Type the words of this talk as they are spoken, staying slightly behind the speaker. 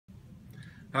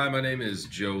Hi, my name is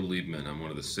Joe Liebman. I'm one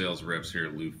of the sales reps here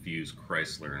at Lou Fuse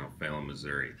Chrysler in O'Fallon,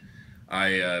 Missouri.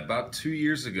 About 2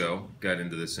 years ago, got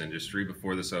into this industry.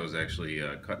 Before this, I was actually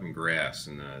cutting grass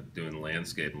and doing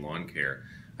landscape and lawn care.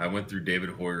 I went through David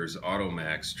Hoyer's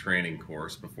AutoMax training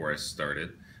course before I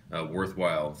started.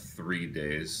 Worthwhile 3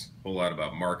 days. Whole lot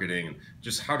about marketing and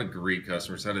just how to greet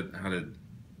customers, how to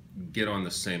get on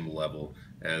the same level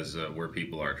as where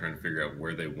people are, trying to figure out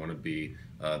where they want to be,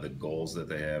 the goals that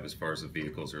they have as far as the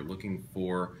vehicles they're looking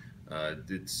for.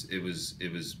 It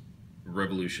was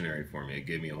revolutionary for me. It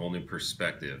gave me a whole new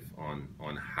perspective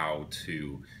on how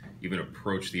to even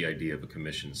approach the idea of a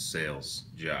commission sales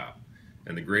job.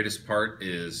 And the greatest part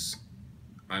is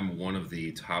I'm one of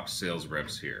the top sales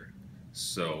reps here.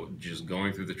 So just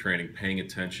going through the training, paying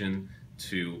attention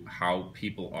to how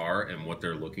people are and what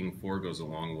they're looking for goes a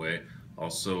long way.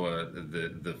 Also,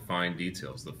 the fine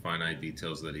details, the finite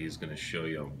details that he's going to show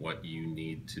you on what you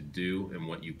need to do and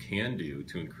what you can do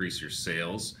to increase your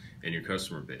sales and your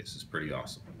customer base is pretty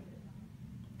awesome.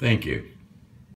 Thank you.